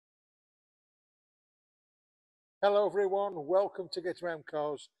Hello everyone, welcome to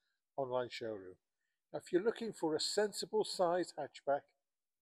Getaroundcars online showroom. Now, if you're looking for a sensible size hatchback,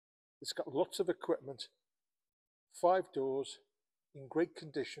 it's got lots of equipment, 5 doors, in great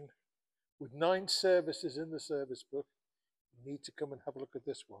condition, with 9 services in the service book, you need to come and have a look at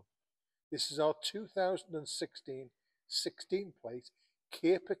this one. This is our 2016 16 plate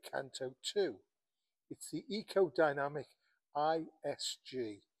Kia Picanto 2. It's the Eco-Dynamic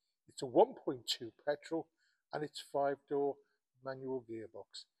ISG. It's a 1.2 petrol and it's 5-door manual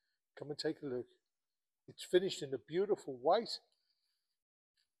gearbox. Come and take a look. It's finished in a beautiful white.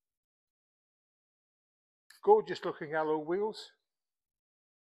 Gorgeous looking alloy wheels.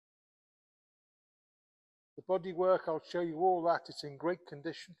 The bodywork, I'll show you all that. It's in great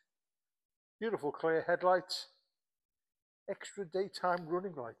condition. Beautiful clear headlights. Extra daytime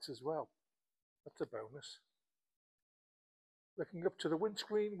running lights as well. That's a bonus. Looking up to the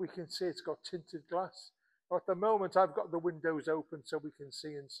windscreen, we can see it's got tinted glass. Now at the moment, I've got the windows open so we can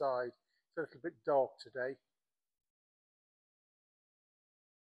see inside. It's a little bit dark today.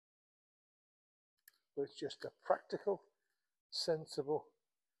 But it's just a practical, sensible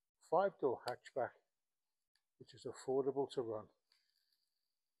 5-door hatchback, which is affordable to run.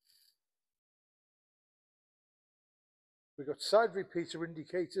 We've got side repeater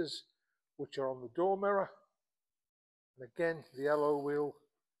indicators, which are on the door mirror. And again, the alloy wheel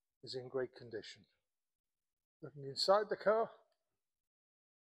is in great condition. Looking inside the car,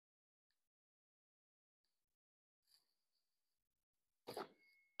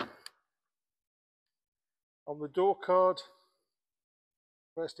 on the door card,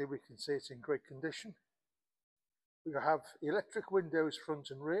 firstly we can see it's in great condition. We have electric windows front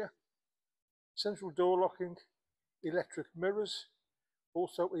and rear, central door locking, electric mirrors,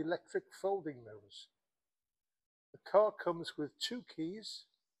 also electric folding mirrors. The car comes with 2 keys.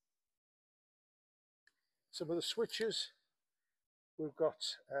 Some of the switches, we've got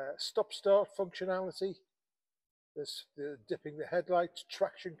stop-start functionality. There's the dipping the headlights,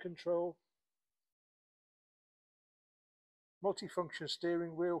 traction control, multifunction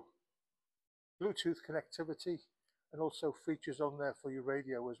steering wheel, Bluetooth connectivity, and also features on there for your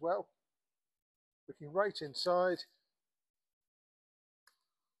radio as well. Looking right inside,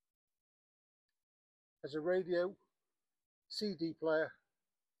 has a radio, CD player,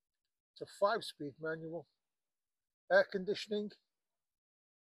 it's a 5-speed manual, air conditioning.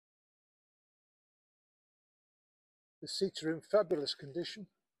 The seats are in fabulous condition.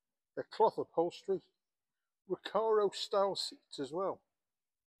 They're cloth upholstery, Recaro style seats as well.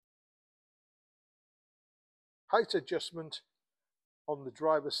 Height adjustment on the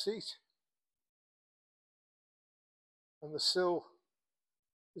driver's seat. And the sill,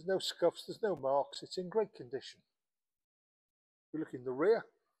 there's no scuffs, there's no marks, it's in great condition. We look in the rear.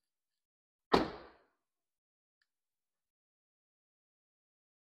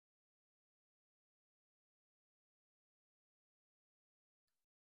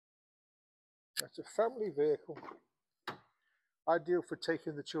 That's a family vehicle, ideal for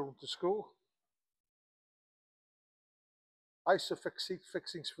taking the children to school. Isofix seat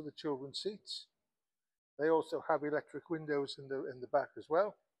fixings for the children's seats. They also have electric windows in the back as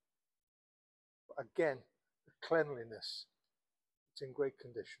well. But again, the cleanliness, it's in great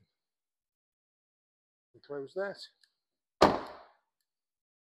condition. We close that.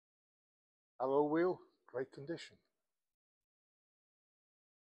 Alloy wheel, great condition.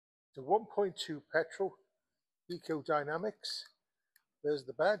 It's a 1.2 petrol, Eco-Dynamics. There's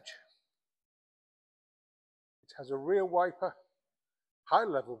the badge. It has a rear wiper, high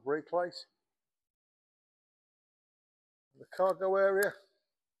level brake light. The cargo area,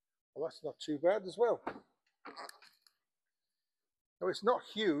 well, that's not too bad as well. Now it's not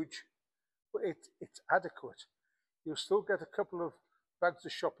huge, but it's adequate. You'll still get a couple of bags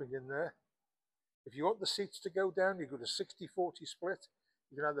of shopping in there. If you want the seats to go down, you've got a 60-40 split.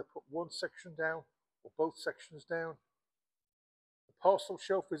 You can either put one section down or both sections down. The parcel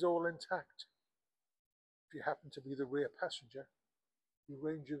shelf is all intact. If you happen to be the rear passenger, your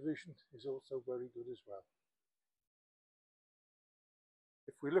range of vision is also very good as well.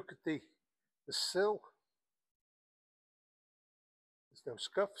 If we look at the sill, there's no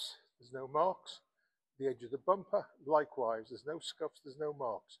scuffs, there's no marks. The edge of the bumper, likewise, there's no scuffs, there's no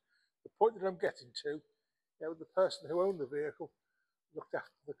marks. The point that I'm getting to, the person who owned the vehicle looked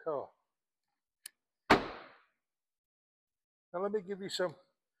after the car. Now let me give you some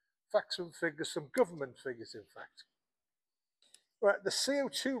facts and figures, some government figures in fact. Right, the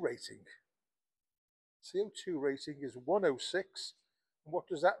CO2 rating. CO2 rating is 106. And what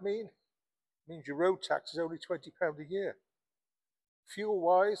does that mean? It means your road tax is only £20 a year. Fuel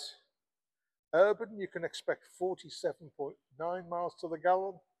wise, Urban, you can expect 47.9 miles to the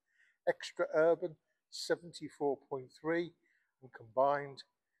gallon. Extra urban, 74.3, and combined,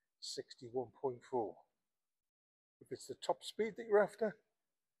 61.4. If it's the top speed that you're after,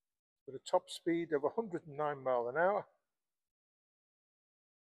 with a top speed of 109 miles an hour,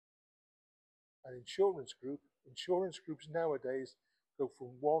 and insurance groups nowadays go from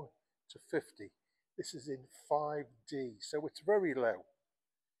 1 to 50. This is in 5D, so it's very low.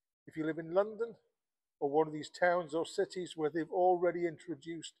 If you live in London or one of these towns or cities where they've already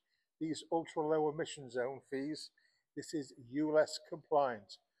introduced these ultra low emission zone fees, this is ULEZ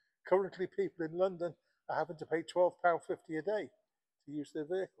compliant. Currently, people in London are having to pay £12.50 a day to use their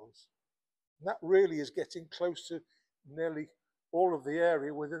vehicles. And that really is getting close to nearly all of the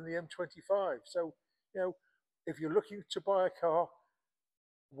area within the M25. So, if you're looking to buy a car,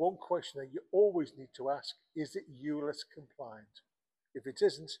 one question that you always need to ask, is it ULEZ compliant? If it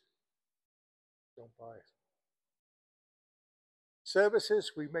isn't, don't buy it.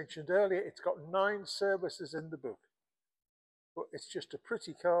 Services, we mentioned earlier, it's got 9 services in the book. But it's just a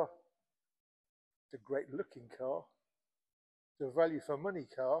pretty car. It's a great looking car. It's a value for money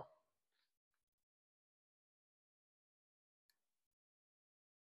car.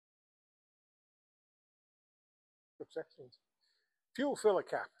 Looks excellent. Fuel filler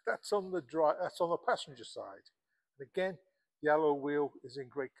cap, that's on the passenger side. And again, the alloy wheel is in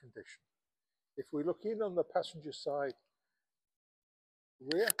great condition. If we look in on the passenger side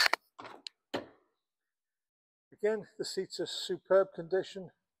rear, again, the seats are superb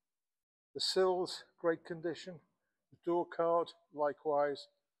condition. The sills, great condition. The door card, likewise,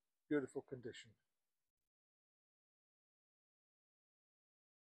 beautiful condition.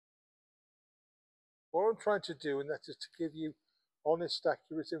 What I'm trying to do, and that is to give you honest,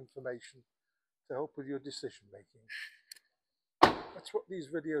 accurate information to help with your decision making. That's what these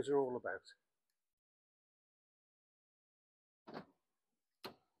videos are all about.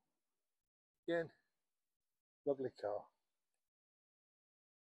 Again, lovely car.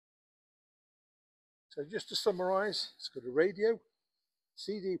 So just to summarise, it's got a radio,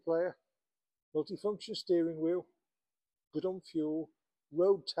 CD player, multifunction steering wheel, good on fuel,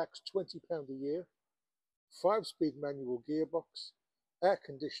 road tax £20 a year, 5-speed manual gearbox, air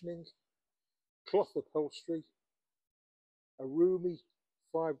conditioning, cloth upholstery, a roomy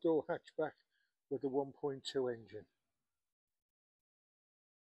 5-door hatchback with a 1.2 engine.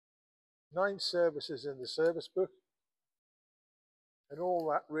 9 services in the service book, and all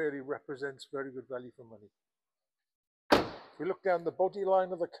that really represents very good value for money. If we look down the body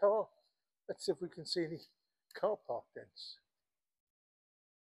line of the car, let's see if we can see any car park dents.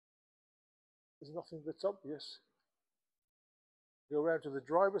 There's nothing that's obvious. Go around to the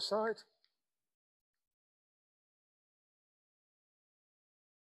driver's side.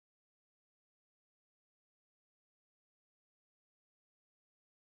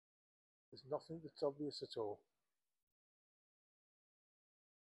 There's nothing that's obvious at all.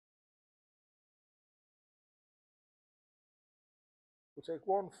 We'll take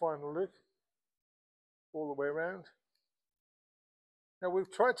one final look all the way around. Now,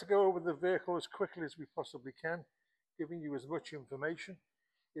 we've tried to go over the vehicle as quickly as we possibly can, giving you as much information.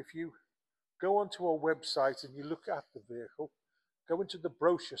 If you go onto our website and you look at the vehicle, go into the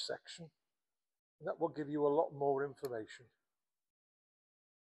brochure section, and that will give you a lot more information.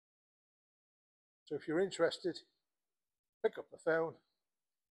 So if you're interested, pick up the phone,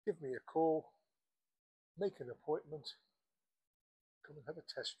 give me a call, make an appointment, come and have a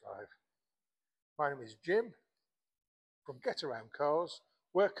test drive. My name is Jim from Getaroundcars,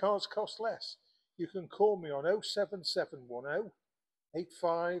 where cars cost less. You can call me on 07710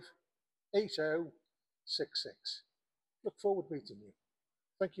 85 8066. Look forward to meeting you.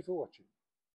 Thank you for watching.